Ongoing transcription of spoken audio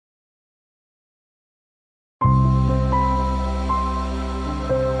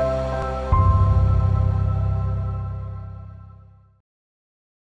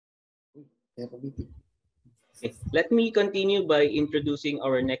Okay. Let me continue by introducing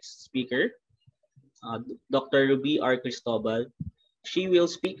our next speaker, Dr. Ruby R. Cristobal. She will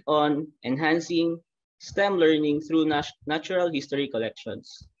speak on enhancing STEM learning through natural history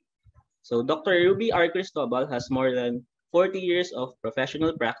collections. So Dr. Ruby R. Cristobal has more than 40 years of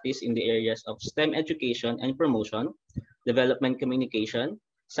professional practice in the areas of STEM education and promotion, development communication,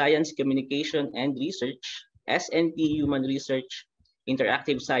 science communication and research, SNT human research,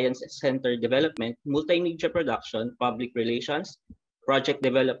 interactive science center development, multimedia production, public relations, project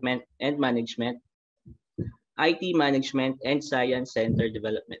development and management, IT management, and science center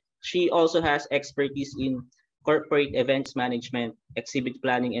development. She also has expertise in corporate events management, exhibit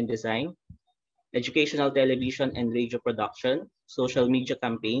planning and design, educational television and radio production, social media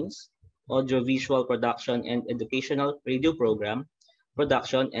campaigns, audiovisual production and educational radio program,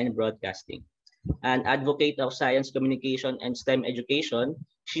 production and broadcasting. An advocate of science communication and STEM education,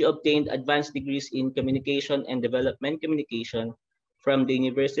 she obtained advanced degrees in communication and development communication from the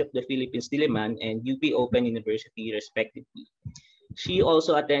University of the Philippines, Diliman and UP Open University, respectively. She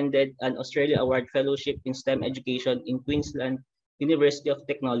also attended an Australia Award Fellowship in STEM education in Queensland University of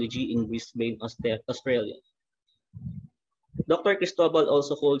Technology in Brisbane, Australia. Dr. Cristobal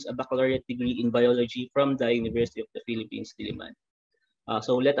also holds a baccalaureate degree in biology from the University of the Philippines, Diliman.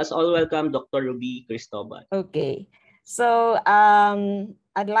 So let us all welcome Dr. Ruby Cristobal. Okay, so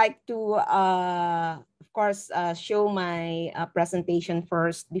I'd like to, of course, show my presentation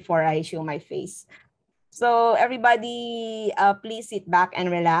first before I show my face. So everybody, please sit back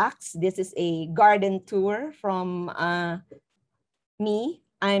and relax. This is a garden tour from me.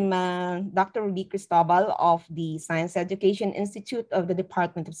 I'm Dr. Ruby Cristobal of the Science Education Institute of the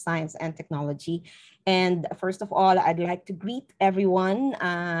Department of Science and Technology. And first of all, I'd like to greet everyone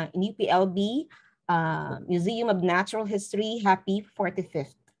in UPLB Museum of Natural History. Happy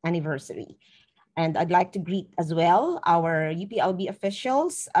 45th anniversary. And I'd like to greet as well our UPLB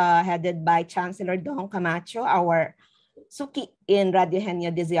officials headed by Chancellor Dong Camacho, our Suki in Radio Henyo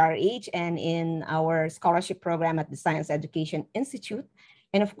DZRH and in our scholarship program at the Science Education Institute.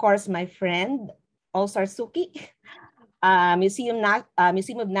 And of course, my friend, also Suki, Museum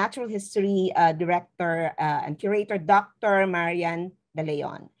of Natural History Director and Curator, Dr. Marian De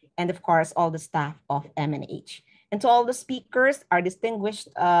Leon. And of course, all the staff of MNH. And to all the speakers, our distinguished,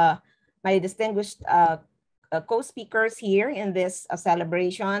 my distinguished co-speakers here in this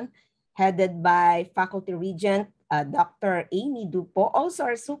celebration, headed by Faculty Regent Dr. Amy Dupo, also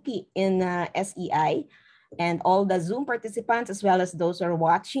our Suki in SEI, and all the Zoom participants, as well as those who are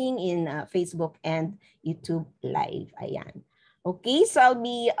watching in Facebook and YouTube Live. Ayan. Okay, so I'll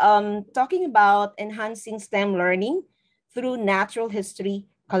be talking about enhancing STEM learning through natural history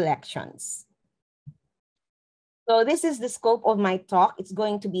collections. So this is the scope of my talk. It's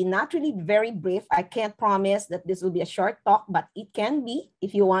going to be not really very brief. I can't promise that this will be a short talk, but it can be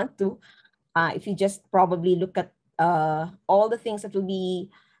if you want to. If you just probably look at all the things that we'll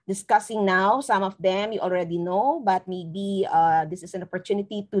be discussing now, some of them you already know, but maybe this is an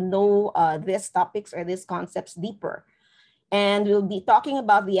opportunity to know these topics or these concepts deeper. And we'll be talking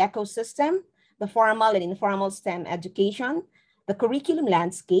about the ecosystem, the formal and informal STEM education, the curriculum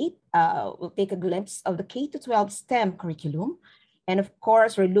landscape. We'll take a glimpse of the K-12 STEM curriculum. And of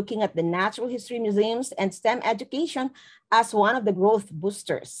course, we're looking at the natural history museums and STEM education as one of the growth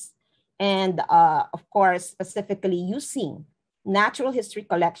boosters. And of course, specifically using natural history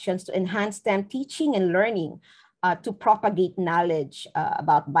collections to enhance STEM teaching and learning, to propagate knowledge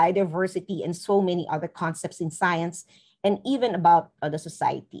about biodiversity and so many other concepts in science and even about the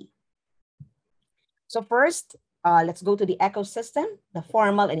society. So first, let's go to the ecosystem, the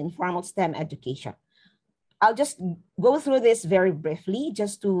formal and informal STEM education. I'll just go through this very briefly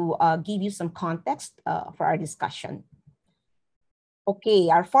just to give you some context for our discussion. Okay,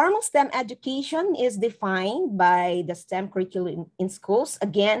 our formal STEM education is defined by the STEM curriculum in schools.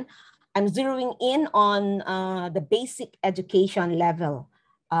 Again, I'm zeroing in on the basic education level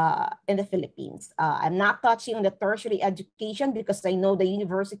in the Philippines. I'm not touching on the tertiary education because I know the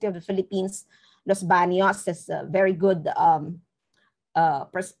University of the Philippines, Los Baños, has a very good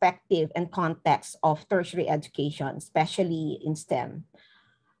perspective and context of tertiary education, especially in STEM.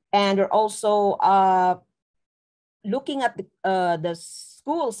 And we're also looking at the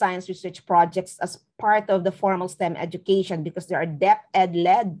school science research projects as part of the formal STEM education because there are depth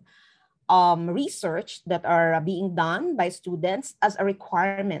ed-led research that are being done by students as a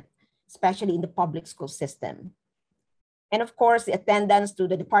requirement, especially in the public school system. And of course, the attendance to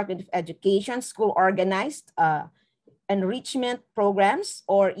the Department of Education, school organized enrichment programs,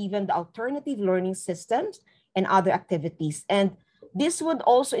 or even the alternative learning systems and other activities. And This would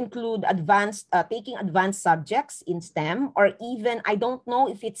also include taking advanced subjects in STEM, or even, I don't know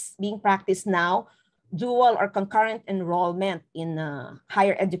if it's being practiced now, dual or concurrent enrollment in a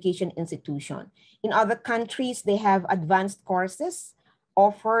higher education institution. In other countries, they have advanced courses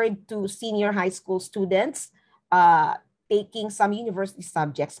offered to senior high school students taking some university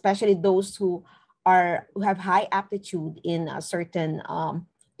subjects, especially those who have high aptitude in certain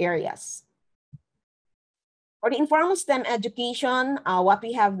areas. For the informal STEM education, what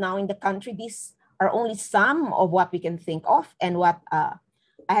we have now in the country, these are only some of what we can think of and what I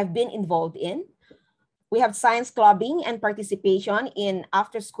have been involved in. We have science clubbing and participation in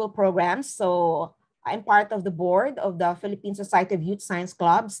after-school programs. So I'm part of the board of the Philippine Society of Youth Science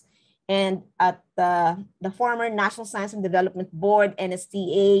Clubs, and at the former National Science and Development Board,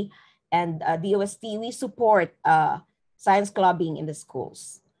 NSTA, and DOST, we support science clubbing in the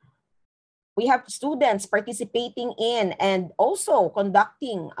schools. We have students participating in and also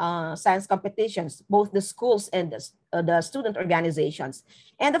conducting science competitions, both the schools and the student organizations,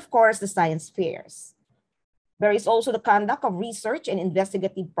 and of course, the science fairs. There is also the conduct of research and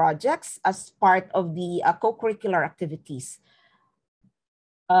investigative projects as part of the co-curricular activities.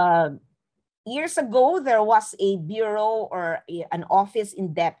 Years ago, there was a bureau or an office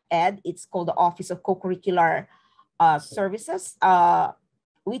in DepEd. It's called the Office of Co-Curricular Services,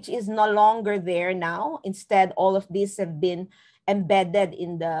 which is no longer there now. Instead, all of these have been embedded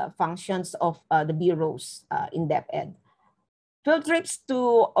in the functions of the bureaus in DepEd. Field trips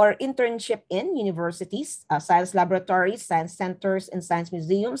to or internship in universities, science laboratories, science centers, and science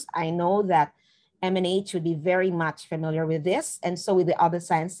museums. I know that MNH would be very much familiar with this, and so with the other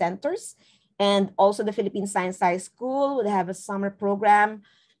science centers. And also the Philippine Science High School would have a summer program,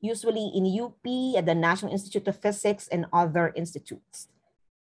 usually in UP at the National Institute of Physics and other institutes.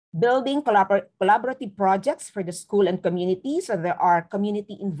 Building collaborative projects for the school and community, so there are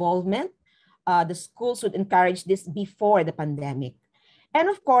community involvement. The schools would encourage this before the pandemic. And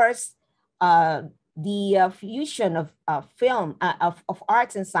of course, the fusion of film, of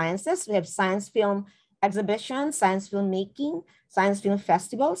arts and sciences. We have science film exhibitions, science filmmaking, science film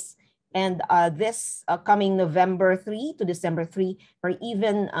festivals. And this coming November 3 to December 3, we're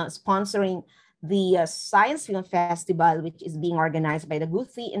even sponsoring the Science Film Festival, which is being organized by the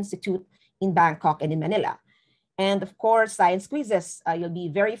Guthrie Institute in Bangkok and in Manila. And of course, science quizzes, you'll be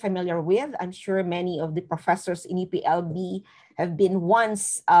very familiar with. I'm sure many of the professors in UPLB have been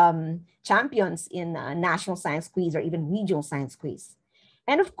once champions in national science quiz or even regional science quiz.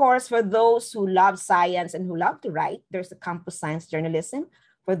 And of course, for those who love science and who love to write, there's a campus science journalism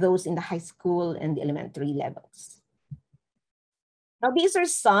for those in the high school and the elementary levels. Now, these are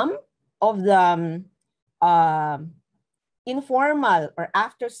some of the informal or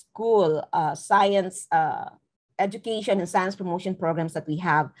after-school science education and science promotion programs that we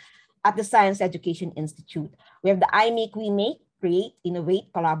have at the Science Education Institute. We have the I Make, We Make, Create,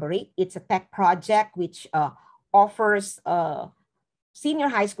 Innovate, Collaborate. It's a tech project which offers senior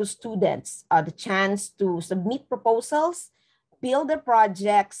high school students the chance to submit proposals, build their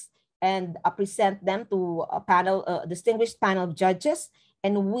projects, and present them to a panel, distinguished panel of judges,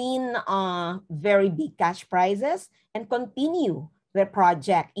 and win very big cash prizes and continue their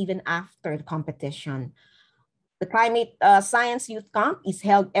project even after the competition. The Climate Science Youth Camp is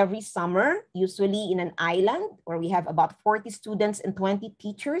held every summer, usually in an island where we have about 40 students and 20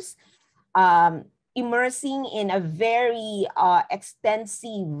 teachers, immersing in a very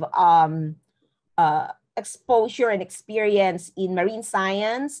extensive exposure and experience in marine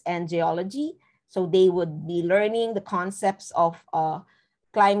science and geology. So they would be learning the concepts of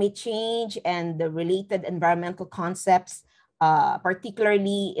climate change and the related environmental concepts,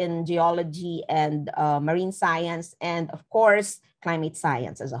 particularly in geology and marine science, and of course, climate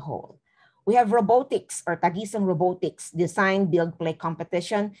science as a whole. We have robotics or Tagisang Robotics Design, Build, Play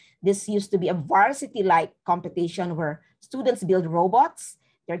competition. This used to be a varsity-like competition where students build robots.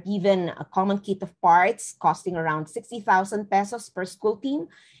 They're given a common kit of parts costing around 60,000 pesos per school team.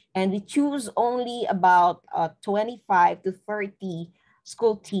 And we choose only about 25 to 30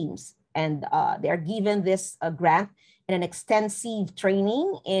 school teams. And they are given this grant and an extensive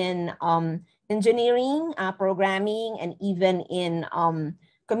training in engineering, programming, and even in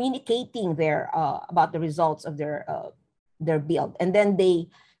communicating about the results of their build. And then they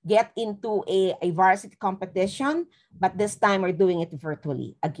get into a varsity competition, but this time we're doing it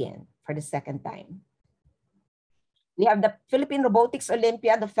virtually again for the second time. We have the Philippine Robotics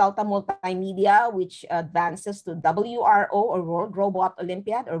Olympiad, the FELTA Multimedia, which advances to WRO or World Robot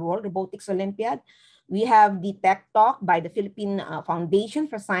Olympiad or World Robotics Olympiad. We have the Tech Talk by the Philippine Foundation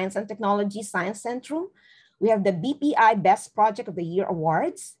for Science and Technology, Science Centrum. We have the BPI Best Project of the Year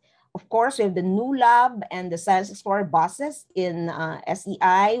Awards. Of course, we have the new lab and the Science Explorer buses in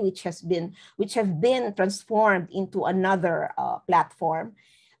SEI, which have been transformed into another platform.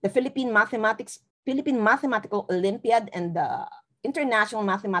 The Philippine Mathematical Olympiad and the International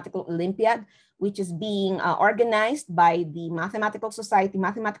Mathematical Olympiad, which is being organized by the Mathematical Society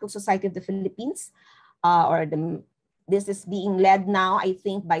of the Philippines, this is being led now, I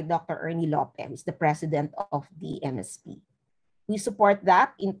think, by Dr. Ernie Lopez, the president of the MSP. We support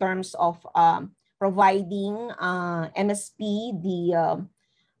that in terms of providing MSP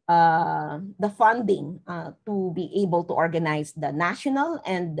the funding to be able to organize the national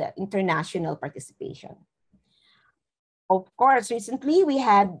and the international participation. Of course, recently we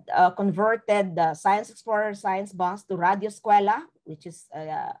had converted the Science Explorer Science Bus to Radio Escuela, which is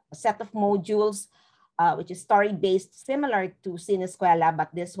a set of modules which is story-based, similar to Cine Escuela, but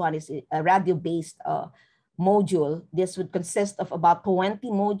this one is a radio-based module. This would consist of about 20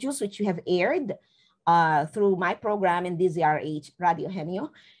 modules, which we have aired through my program in DZRH, Radio Henio.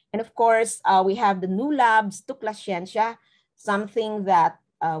 And of course, we have the new labs, Tukla Ciencia, something that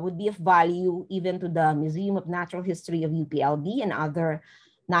would be of value even to the Museum of Natural History of UPLB and other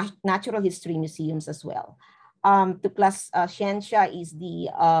natural history museums as well. Tukla Ciencia is the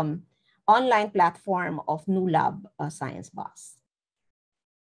online platform of New Lab Science Bus.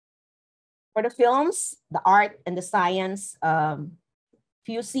 For the films, the art and the science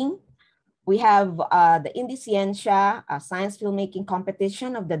fusing, we have the Indiciencia Science Filmmaking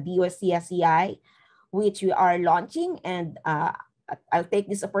Competition of the DOST-SEI, which we are launching. And I'll take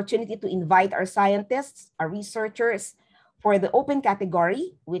this opportunity to invite our scientists, our researchers for the open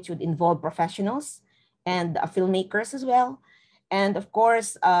category, which would involve professionals and filmmakers as well. And of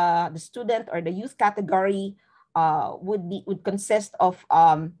course, the student or the youth category would consist of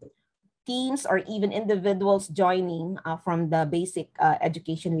teams or even individuals joining from the basic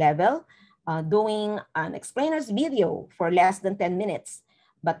education level, doing an explainer's video for less than 10 minutes.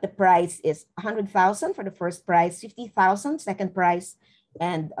 But the prize is 100,000 for the first prize, 50,000 second prize,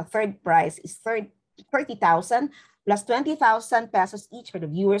 and a third prize is 30,000 plus 20,000 pesos each for the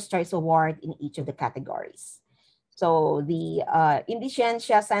Viewer's Choice Award in each of the categories. So the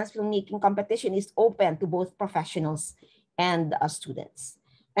Indiciencia Science Filmmaking Competition is open to both professionals and students.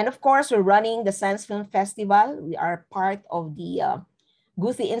 And of course, we're running the Science Film Festival. We are part of the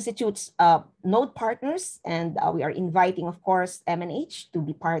Guthrie Institute's node partners, and we are inviting, of course, MNH to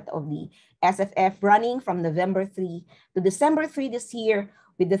be part of the SFF running from November 3 to December 3 this year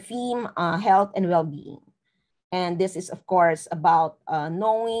with the theme Health and Well-Being. And this is, of course, about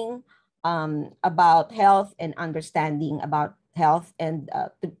knowing about health and understanding about health. And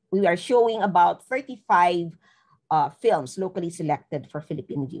we are showing about 35 films locally selected for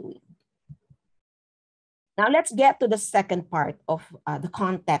Philippine viewing. Now let's get to the second part of the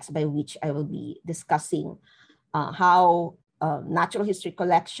context by which I will be discussing how natural history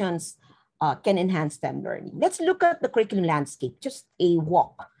collections can enhance STEM learning. Let's look at the curriculum landscape, just a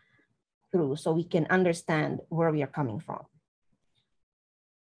walk through so we can understand where we are coming from.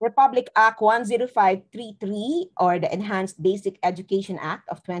 Republic Act 10533, or the Enhanced Basic Education Act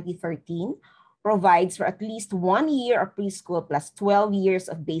of 2013, provides for at least 1 year of preschool plus 12 years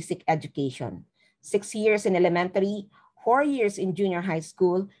of basic education, 6 years in elementary, 4 years in junior high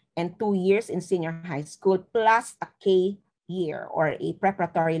school, and 2 years in senior high school, plus a K year or a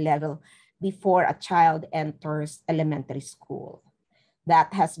preparatory level before a child enters elementary school.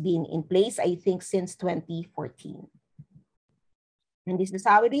 That has been in place, I think, since 2014. And this is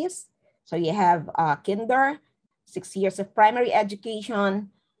how it is. So you have kinder, 6 years of primary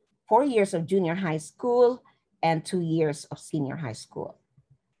education, 4 years of junior high school, and 2 years of senior high school.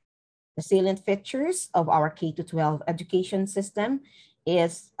 The salient features of our K-12 education system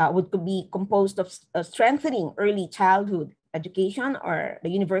would be composed of strengthening early childhood education or the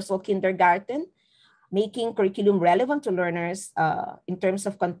universal kindergarten, making curriculum relevant to learners in terms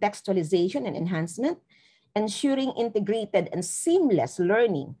of contextualization and enhancement, ensuring integrated and seamless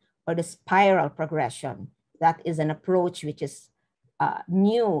learning or the spiral progression. That is an approach which is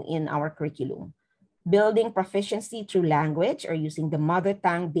new in our curriculum. Building proficiency through language or using the mother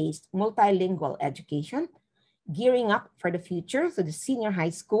tongue-based multilingual education, gearing up for the future so the senior high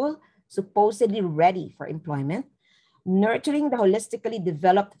school, supposedly ready for employment, nurturing the holistically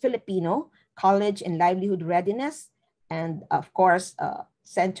developed Filipino college and livelihood readiness, and of course, the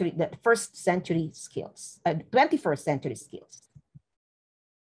 21st century skills.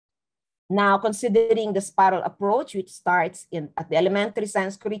 Now, considering the spiral approach, which starts at the elementary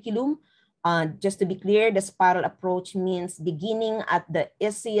science curriculum, just to be clear, the spiral approach means beginning at the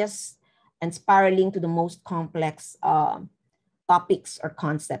easiest and spiraling to the most complex topics or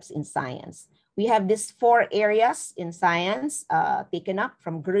concepts in science. We have these 4 areas in science taken up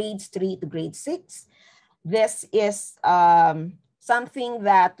from grades 3 to grade 6. This is something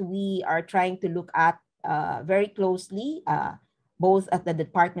that we are trying to look at very closely, both at the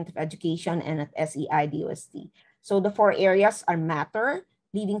Department of Education and at SEI DOST. So the 4 areas are matter,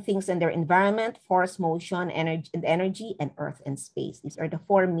 living things and their environment, force, motion, energy, and earth and space. These are the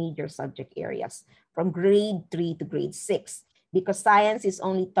 4 major subject areas from grade 3 to grade 6, because science is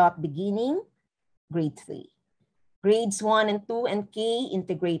only taught beginning grade 3. Grades 1 and 2 and K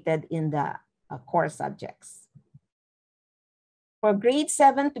integrated in the core subjects. For grade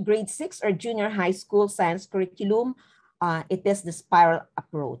 7 to grade 6 or junior high school science curriculum, it is the spiral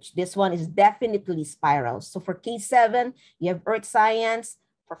approach. This one is definitely spiral. So for K7, you have earth science,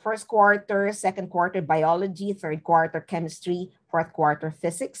 for first quarter, second quarter biology, third quarter chemistry, fourth quarter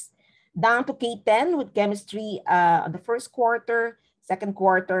physics. Down to K10 with chemistry on the first quarter, second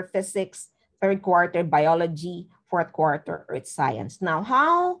quarter physics, third quarter biology, fourth quarter earth science. Now,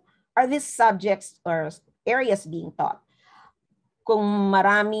 how are these subjects or areas being taught? Kung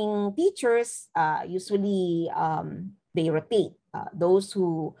maraming teachers, usually they rotate. Those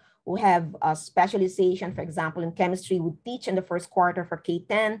who have a specialization, for example, in chemistry would teach in the first quarter for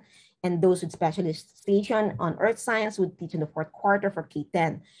K10, and those with specialization on earth science would teach in the fourth quarter for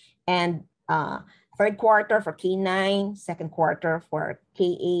K10. And third quarter for K9, second quarter for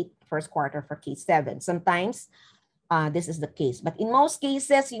K8, first quarter for K7. Sometimes this is the case. But in most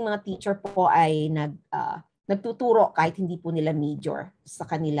cases, yung mga teacher po ay nagtuturo kahit hindi po nila major sa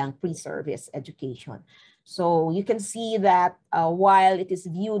kanilang pre-service education. So you can see that while it is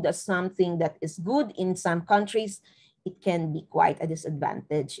viewed as something that is good in some countries, it can be quite a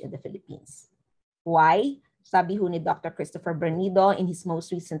disadvantage in the Philippines. Why? Sabi ho ni Dr. Christopher Bernido in his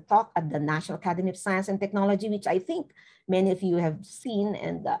most recent talk at the National Academy of Science and Technology, which I think many of you have seen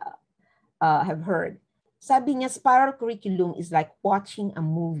and have heard. Sabi niya, spiral curriculum is like watching a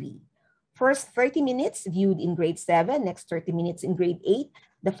movie. First 30 minutes viewed in grade 7, next 30 minutes in grade 8,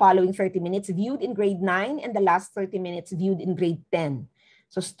 the following 30 minutes viewed in grade 9, and the last 30 minutes viewed in grade 10.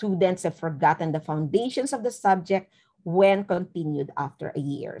 So students have forgotten the foundations of the subject when continued after a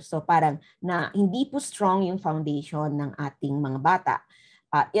year. So parang na hindi po strong yung foundation ng ating mga bata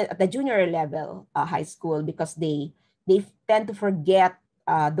at the junior level high school, because they tend to forget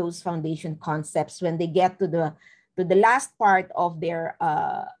those foundation concepts when they get to the last part of their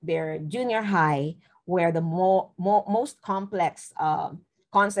junior high, where the most complex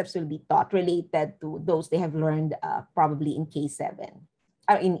concepts will be taught related to those they have learned probably in K7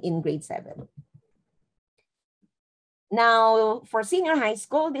 in grade 7. Now, for senior high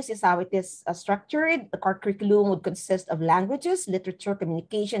school, this is how it is structured. The core curriculum would consist of languages, literature,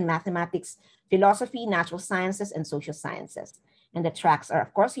 communication, mathematics, philosophy, natural sciences, and social sciences. And the tracks are,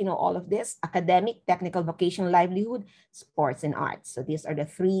 of course, you know all of this: academic, technical, vocational, livelihood, sports, and arts. So these are the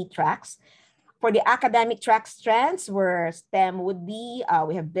 3 tracks. For the academic track strands, where STEM would be,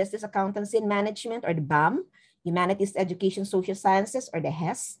 we have business, accountancy, and management, or the BAM, humanities, education, social sciences, or the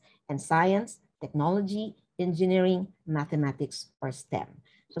HES, and science, technology, engineering, mathematics, or STEM.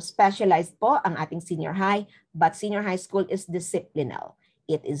 So specialized po ang ating senior high, but senior high school is disciplinal.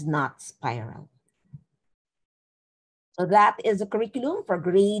 It is not spiral. So that is the curriculum for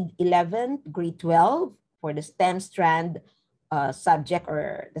grade 11 to grade 12 for the STEM strand subject,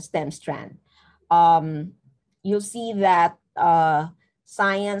 or the STEM strand. You'll see that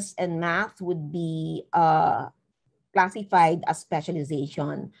science and math would be classified as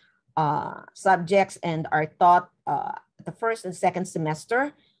specialization subjects and are taught the first and second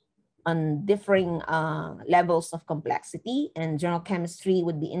semester on differing levels of complexity. And general chemistry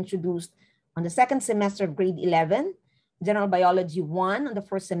would be introduced on the second semester of grade 11, general biology 1 on the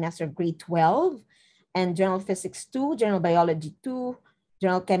first semester of grade 12, and general physics 2, general biology 2,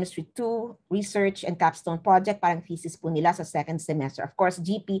 general chemistry 2, research and capstone project, parang thesis po nila sa second semester. Of course,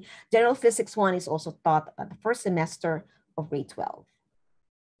 GP, general physics 1 is also taught at the first semester of grade 12.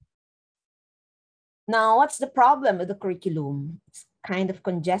 Now, what's the problem with the curriculum? It's kind of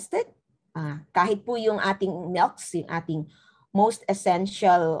congested. Kahit po yung ating NELCs, yung ating most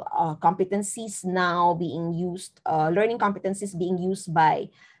essential competencies now being used, learning competencies being used by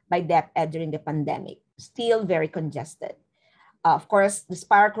DepEd during the pandemic, still very congested. Of course, the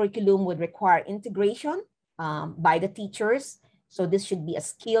spiral curriculum would require integration by the teachers. So this should be a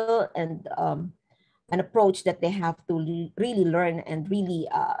skill and an approach that they have to really learn and really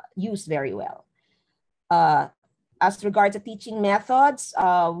use very well. As regards to teaching methods,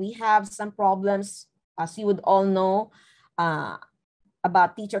 we have some problems. As you would all know,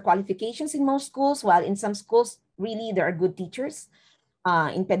 about teacher qualifications in most schools, while in some schools, really, there are good teachers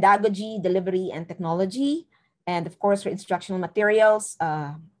in pedagogy, delivery, and technology. And of course, for instructional materials,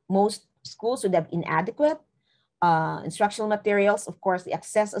 most schools would have inadequate instructional materials, of course, the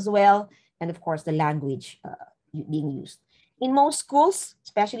access as well, and of course, the language being used. In most schools,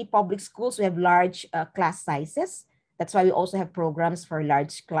 especially public schools, we have large class sizes. That's why we also have programs for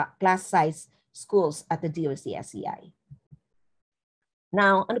large class size schools at the DOST-SCI.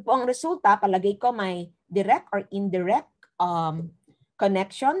 Now, ano po ang resulta? Palagay ko may direct or indirect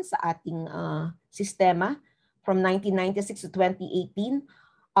connection sa ating sistema from 1996 to 2018.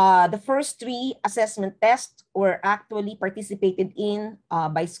 The first 3 assessment tests were actually participated in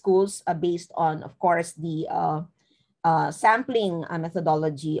by schools based on, of course, the sampling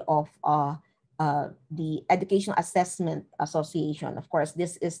methodology of the Educational Assessment Association. Of course,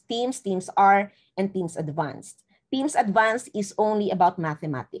 this is TEAMS, TEAMS R, and TEAMS Advanced. TEAMS Advanced is only about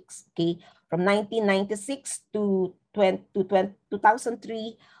mathematics, okay? From 1996 to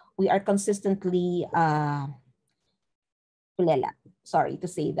 2003, we are consistently sorry to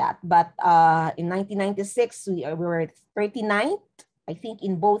say that, but in 1996, we were 39th, I think,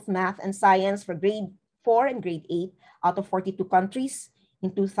 in both math and science for grade 4 and grade 8 out of 42 countries.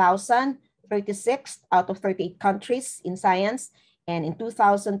 In 2000, 36th out of 38 countries in science, and in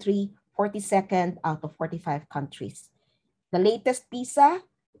 2003, 42nd out of 45 countries. The latest PISA,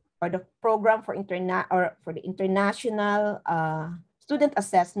 or the program for the international student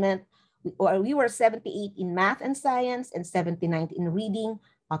assessment, we were 78 in math and science and 79 in reading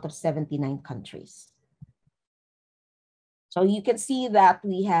out of 79 countries. So you can see that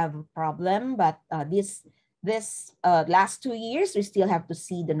we have a problem, but this last 2 years, we still have to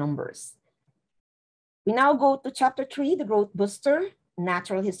see the numbers. We now go to chapter 3, the growth booster,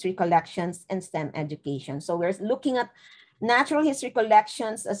 natural history collections and STEM education. So we're looking at natural history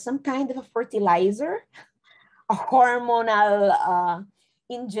collections as some kind of a fertilizer, a hormonal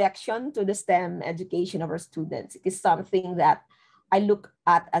injection to the STEM education of our students. It is something that I look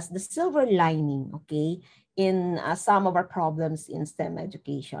at as the silver lining, okay, in some of our problems in STEM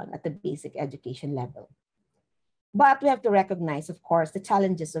education at the basic education level. But we have to recognize, of course, the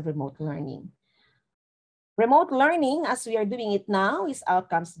challenges of remote learning. Remote learning, as we are doing it now, is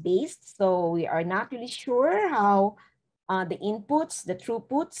outcomes-based. So we are not really sure how the inputs, the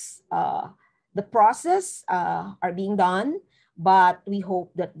throughputs, the process are being done, but we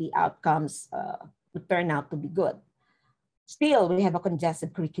hope that the outcomes will turn out to be good. Still, we have a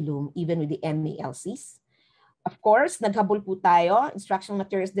congested curriculum, even with the MALCs. Of course, naghabol po tayo. Instructional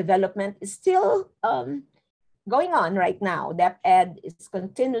materials development is still going on right now. DepEd is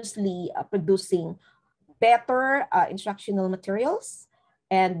continuously producing better instructional materials,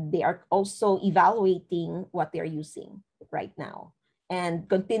 and they are also evaluating what they're using right now and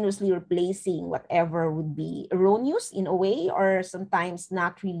continuously replacing whatever would be erroneous in a way or sometimes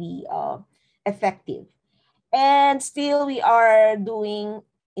not really effective. And still we are doing,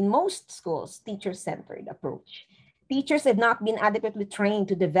 in most schools, teacher-centered approach. Teachers have not been adequately trained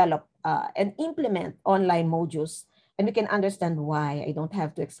to develop and implement online modules, and we can understand why. I don't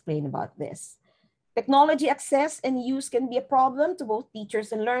have to explain about this. Technology access and use can be a problem to both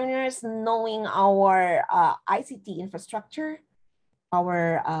teachers and learners, knowing our ICT infrastructure,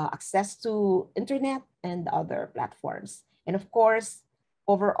 our access to internet and other platforms. And of course,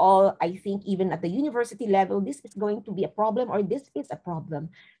 overall, I think even at the university level, this is going to be a problem, or this is a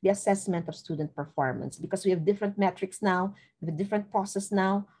problem, the assessment of student performance, because we have different metrics now, we have a different process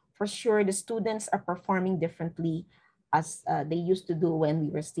now. For sure, the students are performing differently as they used to do when we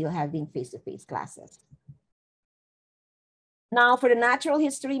were still having face-to-face classes. Now, for the natural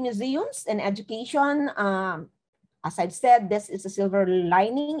history museums and education, as I've said, this is a silver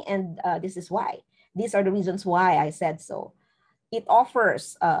lining, and this is why. These are the reasons why I said so. It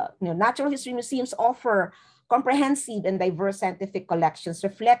offers, natural history museums offer comprehensive and diverse scientific collections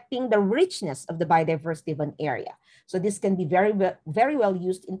reflecting the richness of the biodiversity of an area. So this can be very well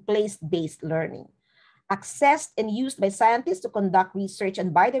used in place-based learning. Accessed and used by scientists to conduct research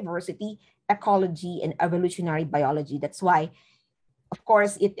on biodiversity, ecology, and evolutionary biology. That's why, of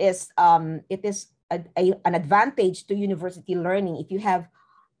course, it is an advantage to university learning if you have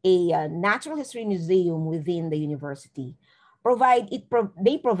a natural history museum within the university.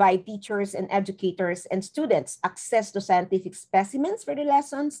 They provide teachers and educators and students access to scientific specimens for the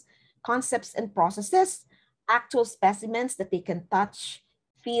lessons, concepts and processes, actual specimens that they can touch,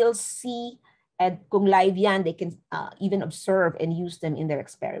 feel, see, and kung live yan, they can even observe and use them in their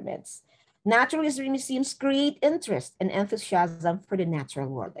experiments. Natural history museums create interest and enthusiasm for the natural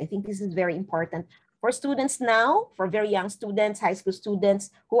world. I think this is very important For students now, for very young students, high school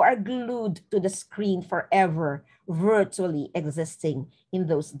students who are glued to the screen forever, virtually existing in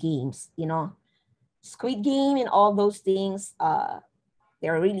those games, you know, Squid Game and all those things,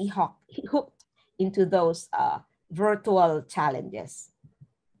 they're really hooked into those virtual challenges.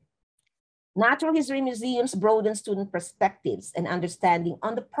 Natural history museums broaden student perspectives and understanding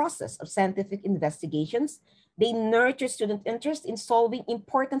on the process of scientific investigations. They nurture student interest in solving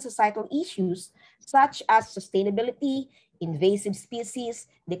important societal issues such as sustainability, invasive species,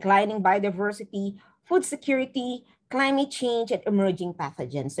 declining biodiversity, food security, climate change, and emerging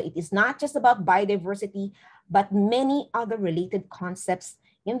pathogens. So it is not just about biodiversity, but many other related concepts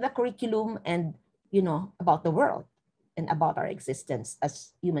in the curriculum and, you know, about the world and about our existence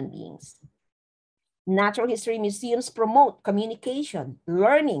as human beings. Natural history museums promote communication,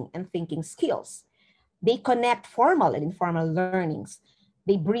 learning, and thinking skills. They connect formal and informal learnings.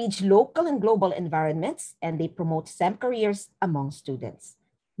 They bridge local and global environments, and they promote STEM careers among students.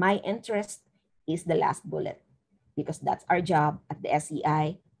 My interest is the last bullet because that's our job at the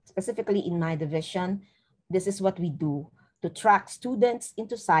SEI, specifically in my division. This is what we do to track students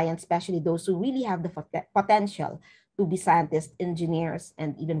into science, especially those who really have the potential to be scientists, engineers,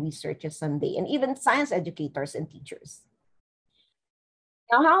 and even researchers someday, and even science educators and teachers.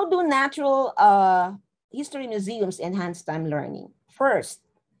 Now, how do natural history museums enhance STEM learning? First,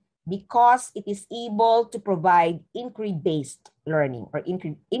 because it is able to provide inquiry-based learning or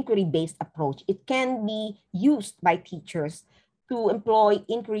inquiry-based approach. It can be used by teachers to employ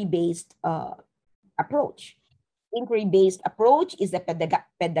inquiry-based approach. Inquiry-based approach is a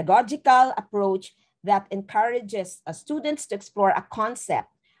pedagogical approach that encourages students to explore a concept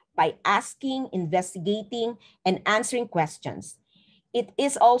by asking, investigating, and answering questions. It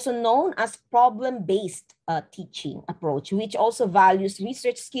is also known as problem-based teaching approach, which also values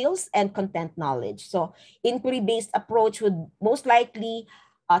research skills and content knowledge. So inquiry-based approach would most likely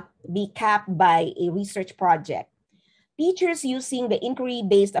be capped by a research project. Teachers using the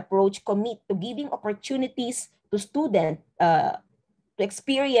inquiry-based approach commit to giving opportunities to students to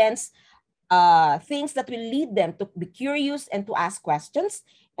experience things that will lead them to be curious and to ask questions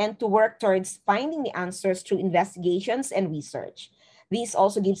and to work towards finding the answers through investigations and research. These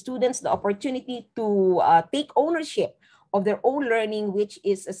also give students the opportunity to take ownership of their own learning, which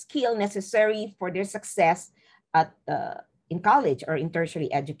is a skill necessary for their success at, in college or in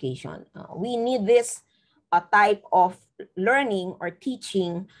tertiary education. We need this type of learning or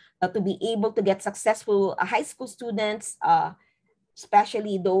teaching to be able to get successful high school students,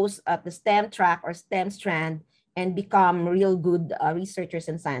 especially those at the STEM track or STEM strand, and become real good researchers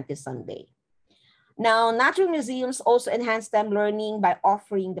and scientists someday. Now, natural museums also enhance STEM learning by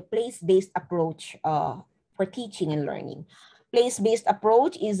offering the place-based approach for teaching and learning. Place-based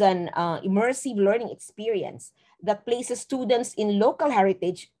approach is an immersive learning experience that places students in local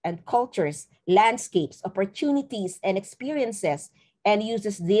heritage and cultures, landscapes, opportunities, and experiences, and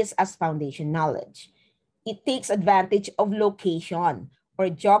uses this as foundation knowledge. It takes advantage of location or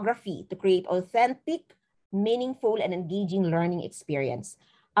geography to create authentic, meaningful, and engaging learning experience.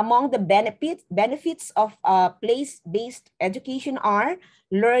 Among the benefits of place-based education are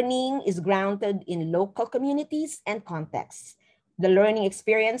learning is grounded in local communities and contexts. The learning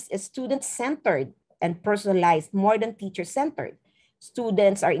experience is student-centered and personalized more than teacher-centered.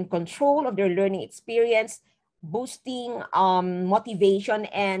 Students are in control of their learning experience, boosting motivation,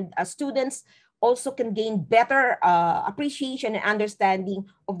 and students also can gain better appreciation and understanding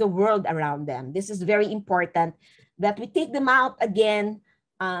of the world around them. This is very important that we take them out again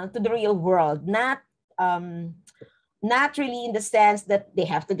to the real world, not really in the sense that they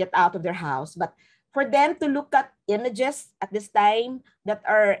have to get out of their house, but for them to look at images at this time that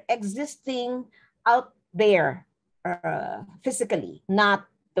are existing out there physically, not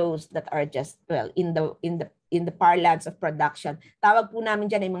those that are just, well, in the parlance of production. Tawag po namin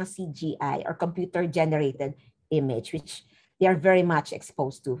dyan ay mga CGI or computer generated image, which they are very much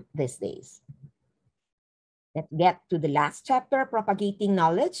exposed to these days. Let's get to the last chapter, propagating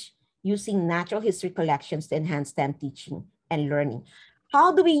knowledge using natural history collections to enhance STEM teaching and learning.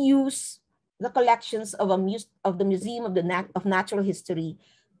 How do we use the collections of the Museum of Natural History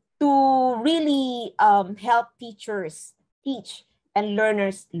to really help teachers teach and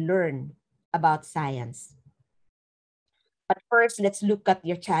learners learn about science? But first, let's look at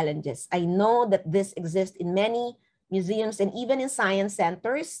your challenges. I know that this exists in many museums and even in science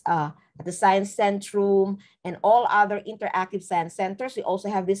centers, at the Science Centrum and all other interactive science centers. We also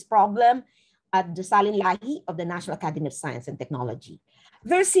have this problem at the Salin Lahi of the National Academy of Science and Technology.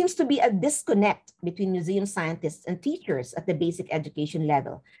 There seems to be a disconnect between museum scientists and teachers at the basic education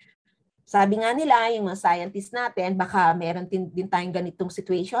level. Sabi nga nila, yung mga scientists natin, baka meron din tayong ganitong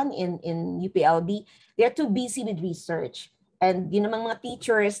situation in UPLB. They're too busy with research. And yun namang mga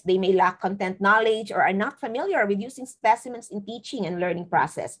teachers, they may lack content knowledge or are not familiar with using specimens in teaching and learning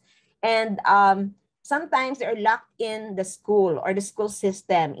process. And sometimes they're locked in the school or the school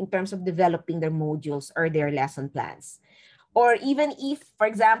system in terms of developing their modules or their lesson plans. Or even if, for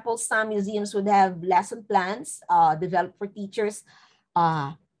example, some museums would have lesson plans developed for teachers,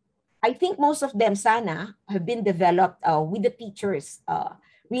 I think most of them sana have been developed with the teachers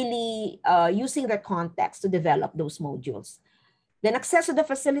really using their context to develop those modules. Then access to the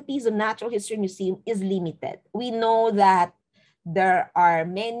facilities of Natural History Museum is limited. We know that there are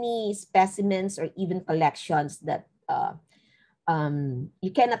many specimens or even collections that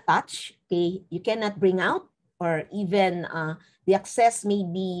you cannot touch, okay? You cannot bring out, or even the access may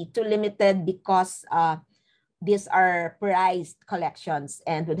be too limited because these are prized collections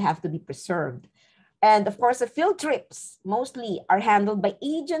and would have to be preserved. And of course, the field trips mostly are handled by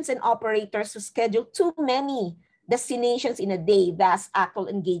agents and operators who schedule too many destinations in a day. Thus, actual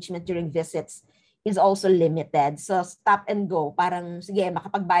engagement during visits is also limited. So stop and go. Parang, sige,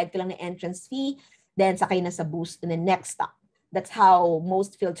 makapagbayad ka lang ng entrance fee, then sakay na sa bus to the next stop. That's how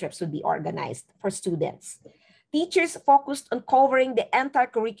most field trips would be organized for students. Teachers focused on covering the entire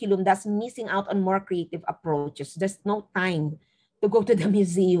curriculum, thus missing out on more creative approaches. There's no time to go to the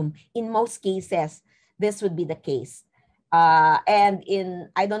museum. In most cases, this would be the case. And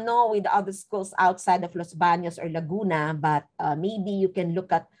I don't know with other schools outside of Los Baños or Laguna, but maybe you can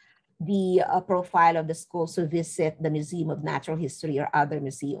look at the profile of the schools who visit the Museum of Natural History or other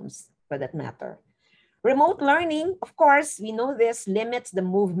museums for that matter. Remote learning, of course, we know this limits the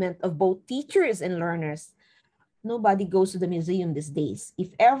movement of both teachers and learners. Nobody goes to the museum these days.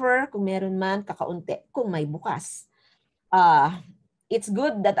 If ever, kung meron man, kakaunti, kung may bukas. It's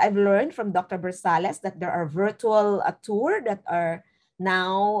good that I've learned from Dr. Bersales that there are virtual tours that are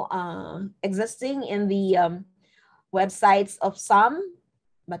now existing in the websites of some,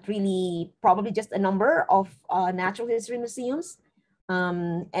 but really probably just a number of natural history museums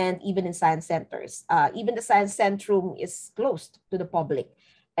and even in science centers. Even the Science Centrum is closed to the public.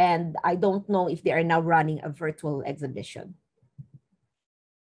 And I don't know if they are now running a virtual exhibition.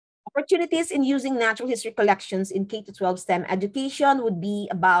 Opportunities in using natural history collections in K-12 STEM education would be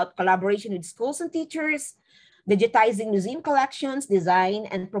about collaboration with schools and teachers, digitizing museum collections, design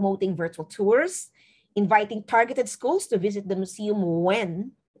and promoting virtual tours, inviting targeted schools to visit the museum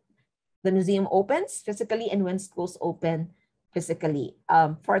when the museum opens physically and when schools open physically.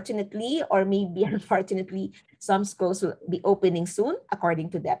 Fortunately, or maybe unfortunately, some schools will be opening soon, according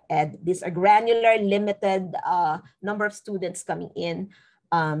to DepEd. These are granular, limited number of students coming in.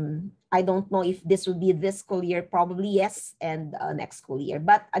 I don't know if this will be this school year, probably yes, and next school year.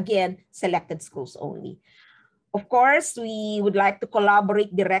 But again, selected schools only. Of course, we would like to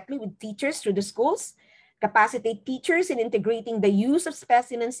collaborate directly with teachers through the schools, capacitate teachers in integrating the use of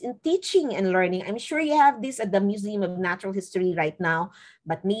specimens in teaching and learning. I'm sure you have this at the Museum of Natural History right now,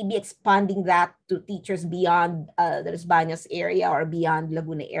 but maybe expanding that to teachers beyond the Los Baños area or beyond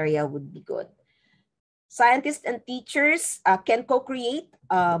Laguna area would be good. Scientists and teachers can co-create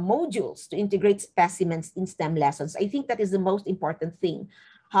modules to integrate specimens in STEM lessons. I think that is the most important thing.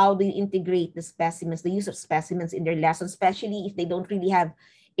 How do you integrate the specimens, the use of specimens in their lessons, especially if they don't really have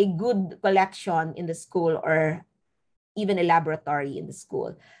a good collection in the school or even a laboratory in the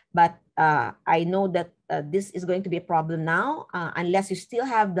school. But I know that this is going to be a problem now unless you still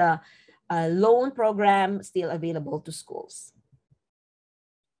have the loan program still available to schools.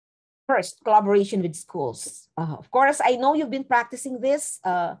 First, collaboration with schools. Of course, I know you've been practicing this,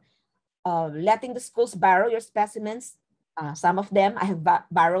 letting the schools borrow your specimens. Some of them I have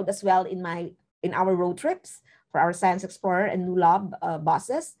borrowed as well in our road trips for our Science Explorer and New Lab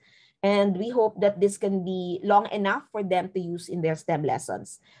buses. And we hope that this can be long enough for them to use in their STEM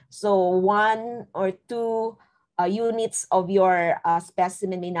lessons. So 1 or 2 units of your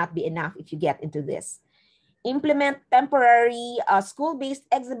specimen may not be enough if you get into this. Implement temporary school-based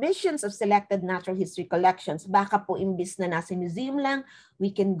exhibitions of selected natural history collections. Baka po imbis na nasa museum lang,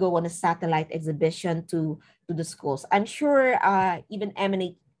 we can go on a satellite exhibition to the schools. I'm sure even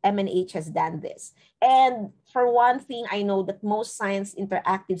MNH has done this. And for one thing, I know that most science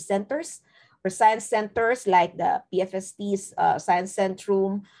interactive centers or science centers like the PFST's Science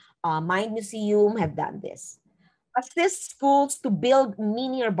Centrum, Mind Museum have done this. Assist schools to build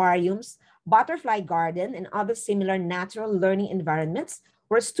mini herbariums, butterfly garden, and other similar natural learning environments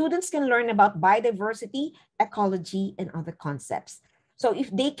where students can learn about biodiversity, ecology, and other concepts. So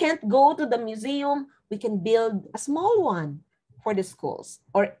if they can't go to the museum, we can build a small one for the schools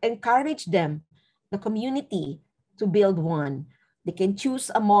or encourage them, the community, to build one. They can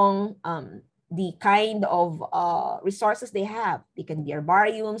choose among the kind of resources they have. They can be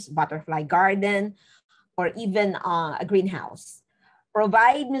herbariums, butterfly garden, or even a greenhouse.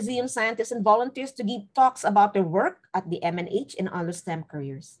 Provide museum scientists and volunteers to give talks about their work at the MNH and other STEM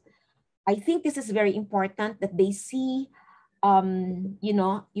careers. I think this is very important that they see,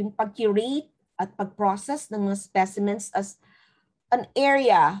 yung pag-curate at pag-process ng mga specimens as an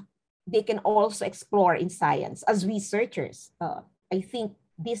area they can also explore in science as researchers. I think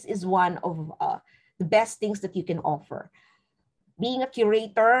this is one of the best things that you can offer. Being a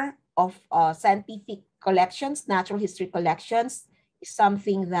curator of scientific collections, natural history collections, is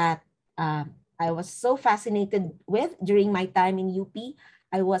something that I was so fascinated with during my time in UP.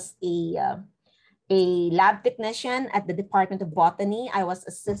 I was a lab technician at the Department of Botany. I was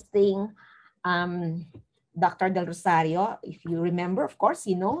assisting Dr. Del Rosario. If you remember, of course,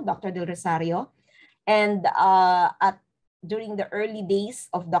 you know Dr. Del Rosario. And during the early days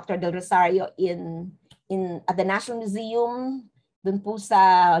of Dr. Del Rosario at the National Museum, dun po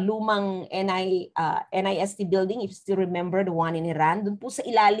sa lumang NIST building, if you still remember, the one in Iran, dun po sa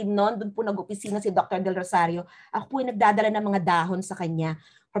ilalim nun, dun po nag-opisina si Dr. Del Rosario. Ako po yung nagdadala ng mga dahon sa kanya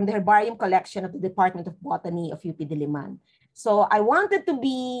from the herbarium collection of the Department of Botany of UP Diliman. So I wanted to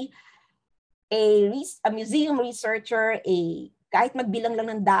be a museum researcher, kahit magbilang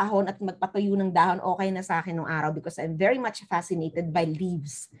lang ng dahon at magpatuyo ng dahon, okay na sa akin nung araw because I'm very much fascinated by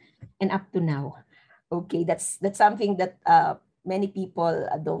leaves and up to now. Okay, that's something that many people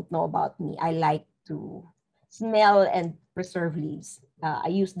don't know about me. I like to smell and preserve leaves. I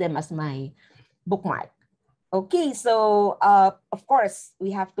use them as my bookmark. Okay, so of course,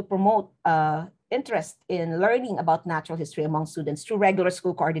 we have to promote interest in learning about natural history among students through regular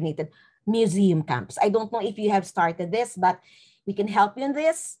school coordinated museum camps. I don't know if you have started this, but we can help you in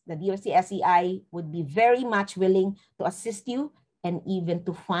this. The DOST-SEI would be very much willing to assist you and even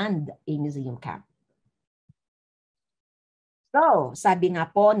to fund a museum camp. So, sabi nga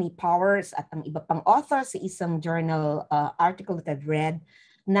po ni Powers at ang iba pang authors sa isang journal article that I've read,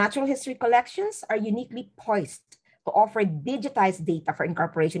 natural history collections are uniquely poised to offer digitized data for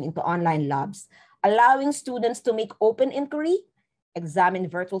incorporation into online labs, allowing students to make open inquiry, examine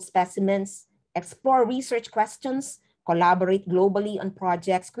virtual specimens, explore research questions, collaborate globally on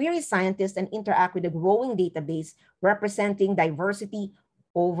projects, query scientists, and interact with a growing database representing diversity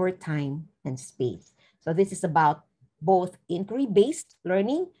over time and space. So this is about both inquiry-based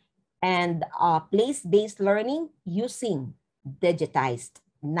learning and place-based learning using digitized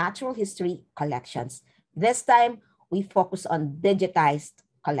natural history collections. This time, we focus on digitized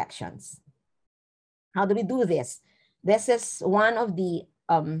collections. How do we do this? This is one of the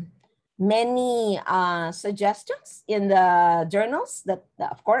many suggestions in the journals that,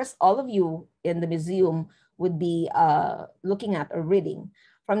 of course, all of you in the museum would be looking at or reading.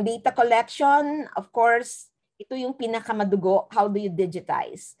 From data collection, of course, ito yung pinakamadugo, how do you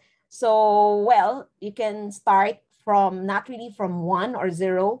digitize? So, well, you can start from, not really from 1 or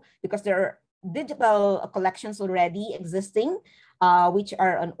 0, because there are digital collections already existing, which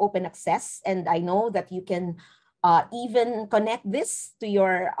are on open access. And I know that you can even connect this to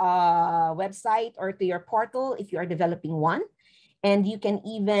your website or to your portal if you are developing one. And you can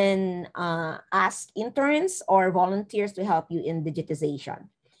even ask interns or volunteers to help you in digitization.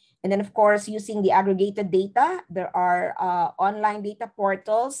 And then, of course, using the aggregated data, there are online data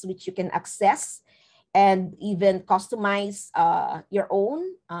portals which you can access and even customize your own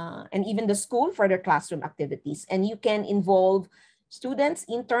and even the school for their classroom activities. And you can involve students,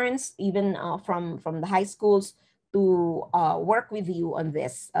 interns, even from the high schools to work with you on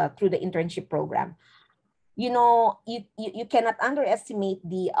this through the internship program. You know, you cannot underestimate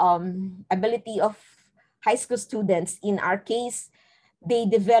the ability of high school students. In our case, they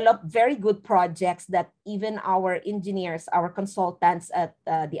develop very good projects that even our engineers, our consultants at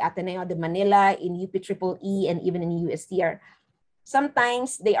the Ateneo de Manila, in UP-EEE, and even in UST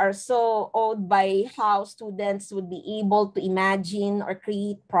sometimes they are so awed by how students would be able to imagine or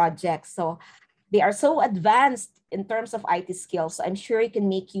create projects. So they are so advanced in terms of IT skills. So I'm sure you can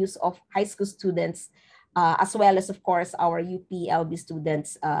make use of high school students as well as, of course, our UP-LB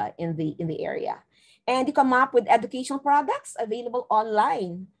students in the area. And you come up with educational products available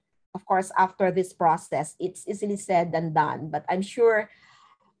online. Of course, after this process, it's easily said than done, but I'm sure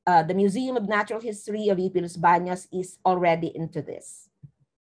the Museum of Natural History of UP Los Baños is already into this.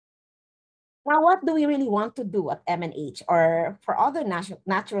 Now, what do we really want to do at MNH or for other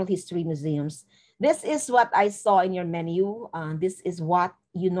natural history museums? This is what I saw in your menu. This is what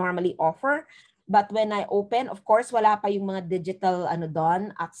you normally offer. But when I open, of course, wala pa yung mga digital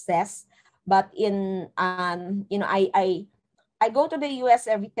access. But in I go to the US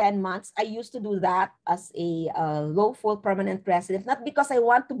every 10 months. I used to do that as a lawful permanent resident, not because I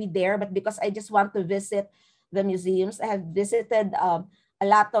want to be there, but because I just want to visit the museums. I have visited a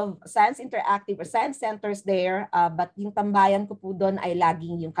lot of science interactive or science centers there, but yung tambayan ko po doon ay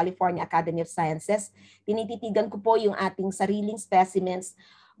laging yung California Academy of Sciences. Tinititigan ko po yung ating sariling specimens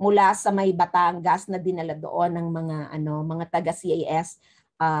mula sa may Batangas na dinala doon ng mga taga CAS.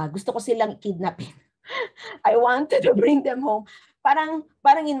 Gusto ko silang kidnapin. I wanted to bring them home. Parang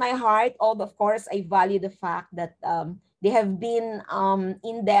in my heart, although of course I value the fact that they have been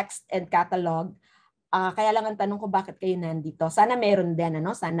indexed and cataloged. Kaya lang ang tanong ko, bakit kayo nandito? Sana meron din,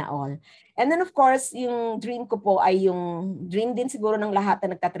 sana all. And then of course, yung dream ko po ay yung dream din siguro ng lahat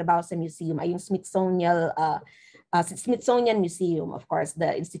na nagtatrabaho sa museum ay yung Smithsonian Museum, of course,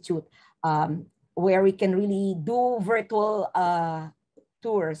 the institute, where we can really do virtual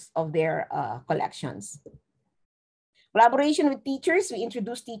tours of their collections. Collaboration with teachers, we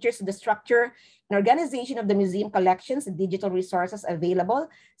introduce teachers to the structure and organization of the museum collections and digital resources available,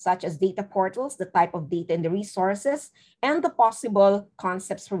 such as data portals, the type of data and the resources, and the possible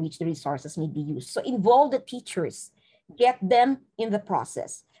concepts for which the resources may be used. So involve the teachers, get them in the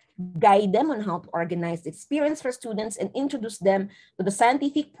process, guide them on how to organize the experience for students, and introduce them to the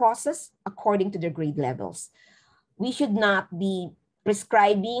scientific process according to their grade levels. We should not be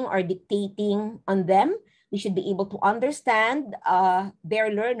prescribing or dictating on them. We should be able to understand their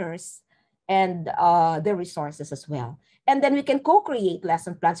learners and their resources as well. And then we can co-create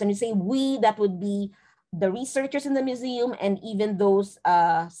lesson plans. When we say we, that would be the researchers in the museum and even those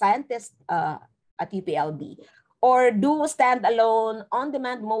scientists at UPLB. Or do standalone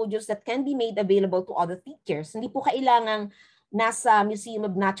on-demand modules that can be made available to other teachers. Hindi po kailangang nasa Museum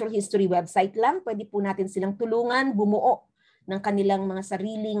of Natural History website lang. Pwede po natin silang tulungan bumuo ng kanilang mga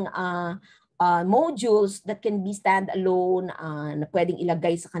sariling modules that can be standalone na pwedeng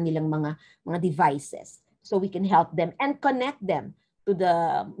ilagay sa kanilang mga devices. So we can help them and connect them to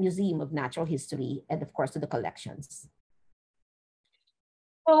the Museum of Natural History and of course to the collections.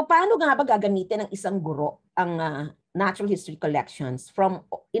 So paano nga ba gagamitin ng isang guro ang natural history collections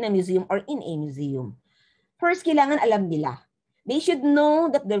in a museum or in a museum? First, kailangan alam nila. They should know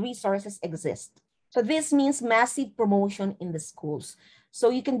that the resources exist. So this means massive promotion in the schools.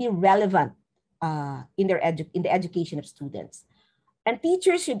 So you can be relevant in the education of students. And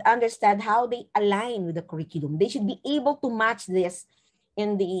teachers should understand how they align with the curriculum. They should be able to match this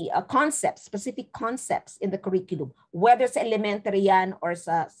in the specific concepts in the curriculum, whether sa elementary yan or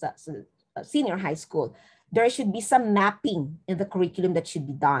sa senior high school. There should be some mapping in the curriculum that should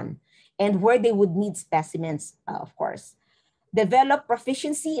be done and where they would need specimens, of course. Develop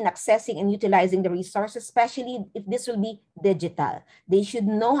proficiency in accessing and utilizing the resources, especially if this will be digital. They should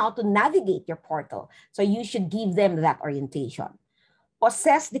know how to navigate your portal. So you should give them that orientation.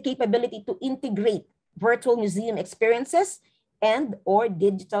 Possess the capability to integrate virtual museum experiences and or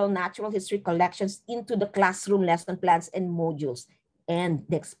digital natural history collections into the classroom lesson plans and modules, and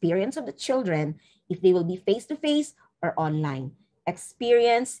the experience of the children if they will be face-to-face or online.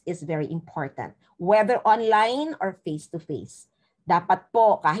 Experience is very important, whether online or face-to-face. Dapat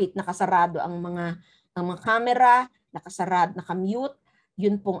po, kahit nakasarado ang mga camera, nakamute,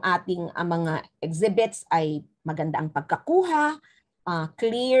 yun pong ating mga exhibits ay maganda ang pagkakuha,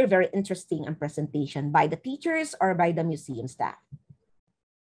 clear, very interesting ang presentation by the teachers or by the museum staff.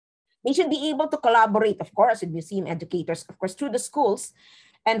 They should be able to collaborate, of course, with museum educators, of course, through the schools,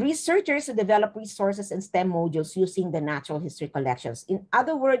 and researchers to develop resources and STEM modules using the natural history collections. In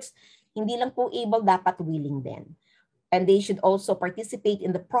other words, hindi lang po able, dapat willing din. And they should also participate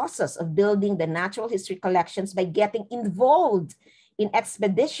in the process of building the natural history collections by getting involved in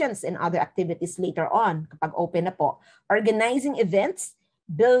expeditions and other activities later on, kapag open na po. Organizing events,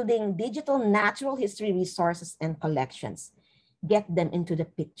 building digital natural history resources and collections. Get them into the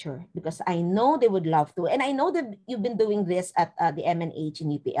picture because I know they would love to. And I know that you've been doing this at the MNH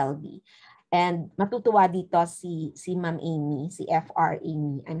in UPLB. And matutuwa dito si Ma'am Amy, si FR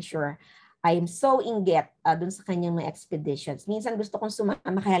Amy, I'm sure. I am so inget dun sa kanyang mga expeditions. Minsan gusto kong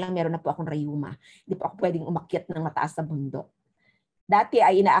sumama, kaya lang meron na po akong rayuma. Hindi po ako pwedeng umakyat ng mataas na bundok. Dati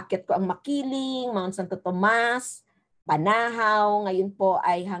ay inaakyat ko ang Makiling, Mount Santo Tomas, Banahaw. Ngayon po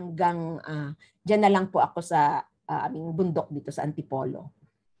ay hanggang dyan na lang po ako sa aming bundok dito sa Antipolo.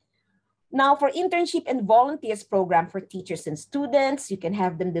 Now, for internship and volunteers program for teachers and students, you can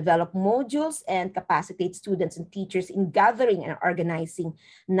have them develop modules and capacitate students and teachers in gathering and organizing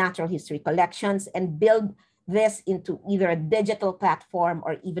natural history collections and build this into either a digital platform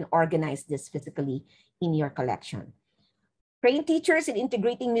or even organize this physically in your collection. Train teachers in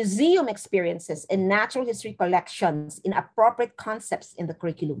integrating museum experiences and natural history collections in appropriate concepts in the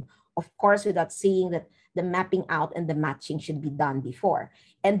curriculum. Of course, without saying that the mapping out and the matching should be done before,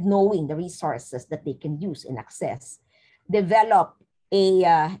 and knowing the resources that they can use and access. Develop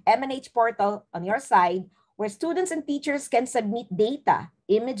a M&H portal on your side where students and teachers can submit data,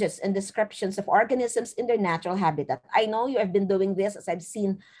 images, and descriptions of organisms in their natural habitat. I know you have been doing this, as I've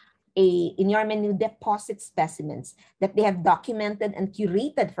seen in your menu, deposit specimens that they have documented and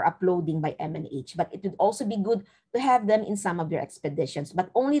curated for uploading by M&H. But it would also be good to have them in some of your expeditions, but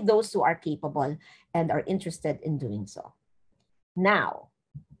only those who are capable and are interested in doing so. Now,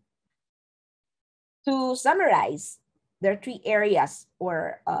 to summarize, there are 3 areas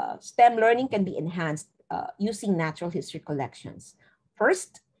where STEM learning can be enhanced using natural history collections.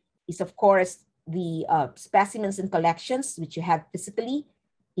 First is, of course, the specimens and collections which you have physically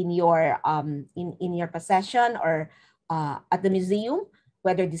in your possession or at the museum,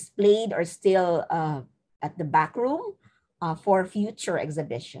 whether displayed or still at the back room for future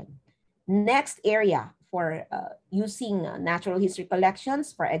exhibition. Next area for using natural history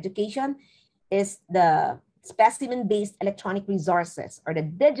collections for education is the specimen-based electronic resources, or the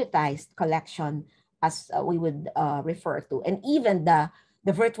digitized collection, as we would refer to, and even the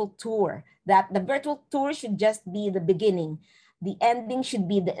virtual tour. That the virtual tour should just be the beginning. The ending should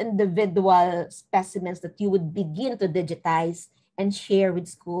be the individual specimens that you would begin to digitize and share with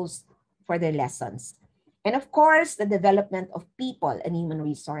schools for their lessons. And of course, the development of people and human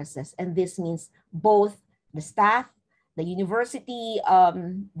resources. And this means both the staff, the university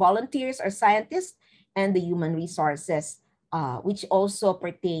volunteers or scientists, and the human resources, which also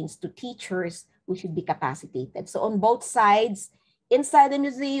pertains to teachers who should be capacitated. So on both sides, inside the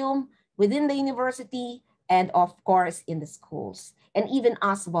museum, within the university, and of course, in the schools. And even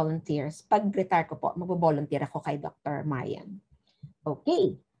us volunteers. Pag-retire ko po, mag-volunteer ako kay Dr. Marian.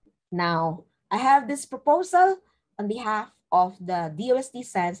 Okay, now I have this proposal on behalf of the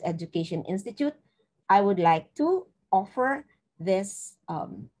DOST-Science Education Institute. I would like to offer this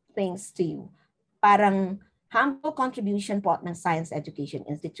things to you. Parang humble contribution po ng Science Education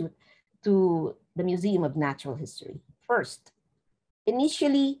Institute to the Museum of Natural History. First,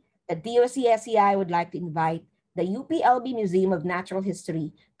 initially, the DOST-SEI would like to invite the UPLB Museum of Natural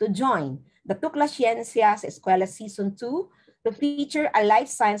History to join the Tuklas Ciencias Escuela Season 2 to feature a life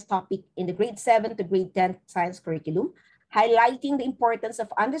science topic in the grade 7 to grade 10 science curriculum, highlighting the importance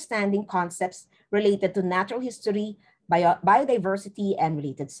of understanding concepts related to natural history, biodiversity, and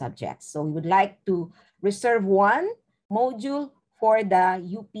related subjects. So we would like to reserve one module for the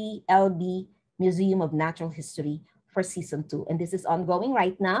UPLB Museum of Natural History for Season 2. And this is ongoing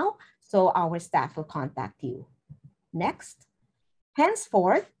right now, so our staff will contact you. Next,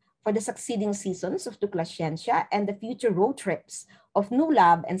 henceforth, for the succeeding seasons of Tuklas Ciencia and the future road trips of New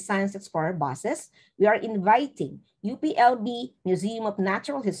Lab and Science Explorer buses, we are inviting UPLB Museum of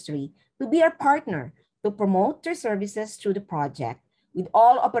Natural History to be our partner to promote their services through the project, with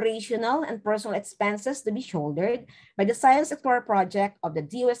all operational and personal expenses to be shouldered by the Science Explorer project of the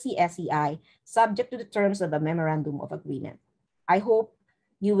DOST-SEI, subject to the terms of a Memorandum of Agreement. I hope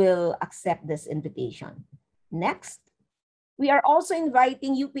you will accept this invitation. Next, we are also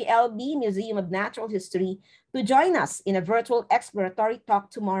inviting UPLB Museum of Natural History to join us in a virtual exploratory talk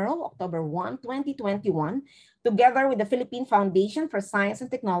tomorrow, October 1, 2021, together with the Philippine Foundation for Science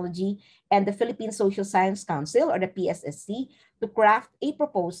and Technology and the Philippine Social Science Council, or the PSSC, to craft a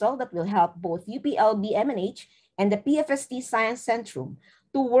proposal that will help both UPLB MNH and the PFST Science Centrum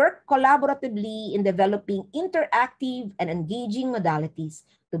to work collaboratively in developing interactive and engaging modalities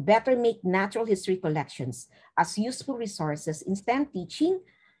to better make natural history collections as useful resources in STEM teaching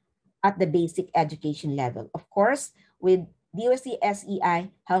at the basic education level. Of course, with DOST-SEI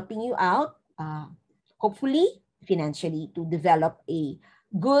helping you out, hopefully financially, to develop a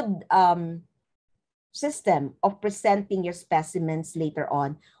good system of presenting your specimens later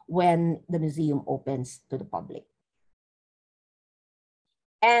on when the museum opens to the public.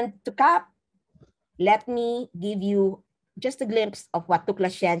 And to cap, let me give you just a glimpse of what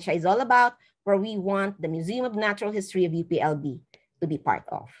Tuklas Ciencia is all about, where we want the Museum of Natural History of UPLB to be part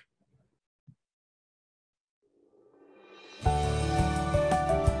of.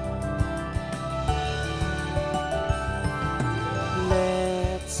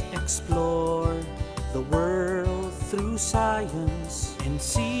 Let's explore the world through science and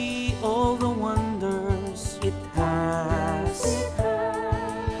see all the wonders it has.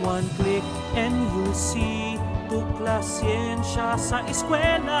 One click and you'll see Tuklas Ciencia sa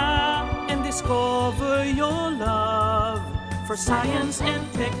eskwela. and discover your love for science and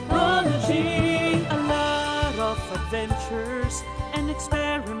technology. A lot of adventures and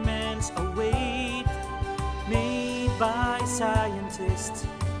experiments await, made by scientists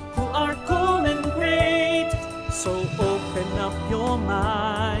who are cool and great. So open up your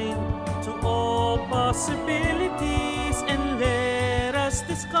mind to all possibilities and let us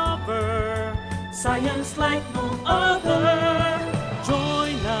discover science like no other.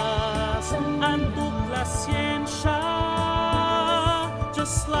 Join us and tukla siyensya,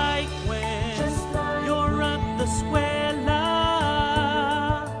 just like when you're at the eskwela.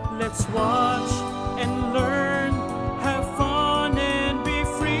 Let's watch and learn, have fun and be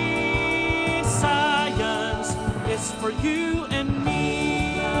free. Science is for you and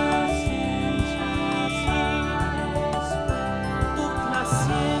me. Tukla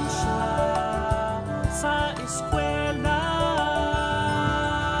siyensya sa eskwela.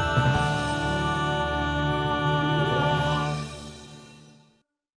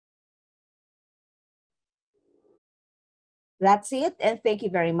 That's it, and thank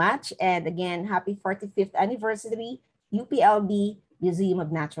you very much. And again, happy 45th anniversary, UPLB Museum of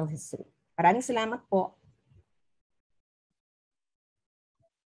Natural History. Maraming salamat po.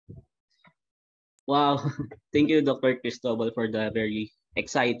 Wow. Thank you, Dr. Cristobal, for the very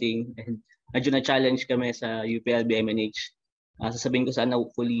exciting and medyo na-challenge kami sa UPLB MNH. Sasabihin ko sana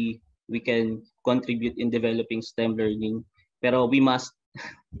hopefully we can contribute in developing STEM learning. Pero we must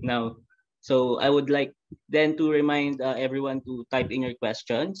now. So I would like then to remind everyone to type in your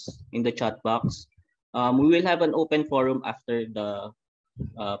questions in the chat box. We will have an open forum after the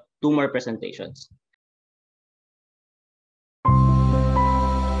 2 more presentations.